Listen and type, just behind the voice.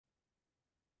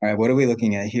All right, what are we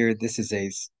looking at here? This is a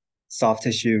soft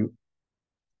tissue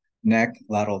neck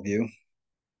lateral view.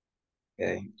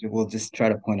 Okay, we'll just try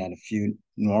to point out a few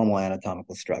normal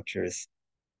anatomical structures.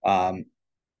 Um,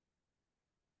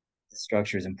 the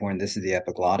structure is important. This is the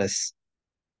epiglottis.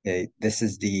 Okay, this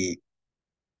is the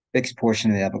fixed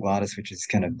portion of the epiglottis, which is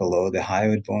kind of below the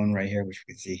hyoid bone right here, which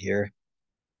we can see here.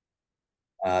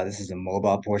 This is the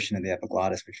mobile portion of the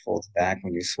epiglottis, which folds back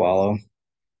when you swallow.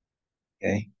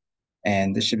 Okay,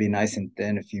 and this should be nice and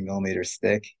thin, a few millimeters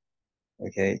thick.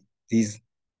 Okay, these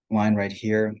line right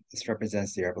here, this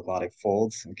represents the epiglottic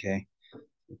folds. Okay,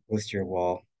 posterior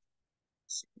wall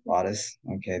glottis.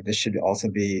 Okay, this should also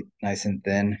be nice and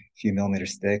thin, a few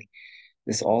millimeters thick.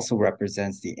 This also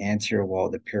represents the anterior wall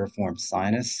of the piriform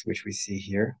sinus, which we see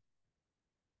here.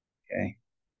 Okay,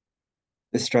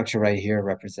 this structure right here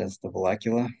represents the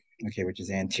vallecula, okay, which is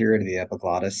anterior to the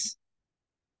epiglottis.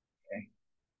 Okay,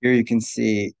 here you can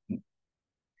see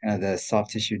kind of the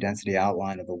soft tissue density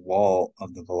outline of the wall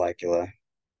of the vallecula.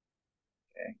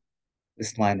 Okay,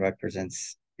 this line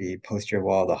represents the posterior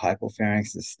wall of the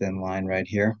hypopharynx, this thin line right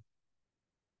here.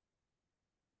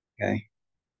 Okay,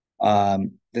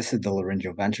 this is the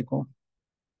laryngeal ventricle.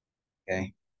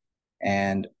 Okay,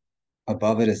 and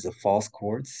above it is the false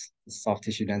quartz, the soft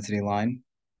tissue density line.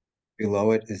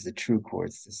 Below it is the true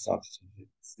quartz,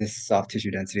 this soft tissue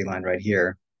density line right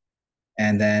here.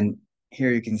 And then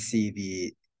here you can see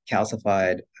the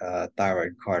calcified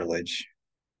thyroid cartilage,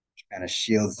 which kind of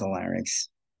shields the larynx.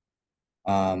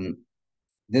 Um,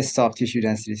 this soft tissue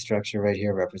density structure right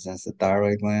here represents the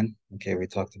thyroid gland. Okay, we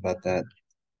talked about that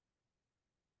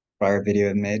prior video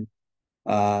I made.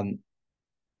 Um,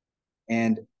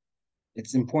 and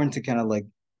it's important to kind of like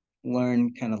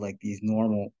learn kind of like these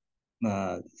normal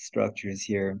structures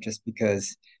here, just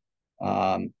because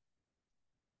um,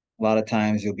 a lot of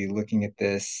times you'll be looking at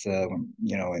this,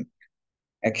 in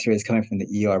X-rays coming from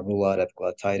the ER, rule out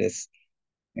epiglottitis.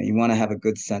 And you want to have a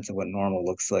good sense of what normal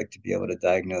looks like to be able to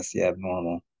diagnose the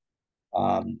abnormal.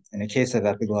 In the case of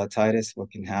epiglottitis,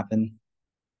 what can happen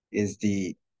is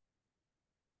the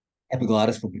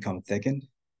epiglottis will become thickened.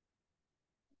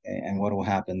 And what will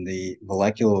happen? The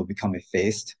vallecula will become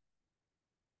effaced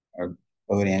or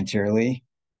bowed anteriorly.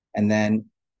 And then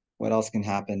what else can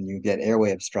happen? You get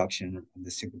airway obstruction of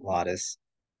the supraglottis.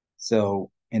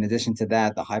 So in addition to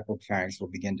that, the hypopharynx will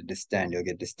begin to distend. You'll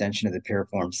get distension of the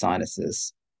piriform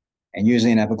sinuses. And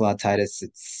usually in epiglottitis,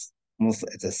 it's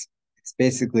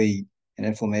basically an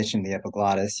inflammation of the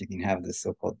epiglottis. You can have the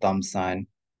so-called thumb sign.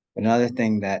 But another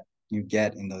thing that you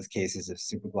get in those cases of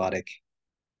supraglottic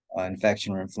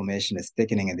infection or inflammation is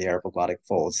thickening of the epiglottic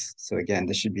folds. So again,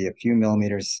 this should be a few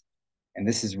millimeters, and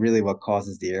this is really what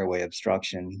causes the airway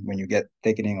obstruction. When you get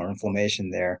thickening or inflammation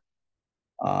there,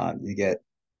 you get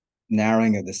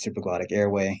narrowing of the supraglottic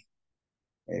airway,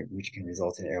 which can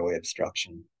result in airway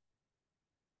obstruction.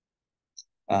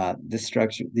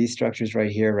 These structures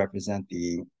right here represent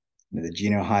the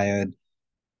genohyoid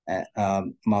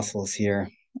muscles here,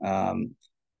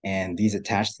 and these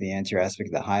attach to the anterior aspect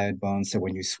of the hyoid bone. So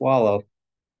when you swallow,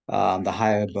 the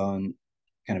hyoid bone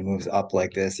kind of moves up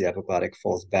like this. The epiglottic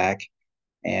folds back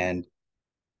and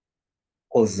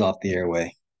closes off the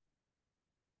airway.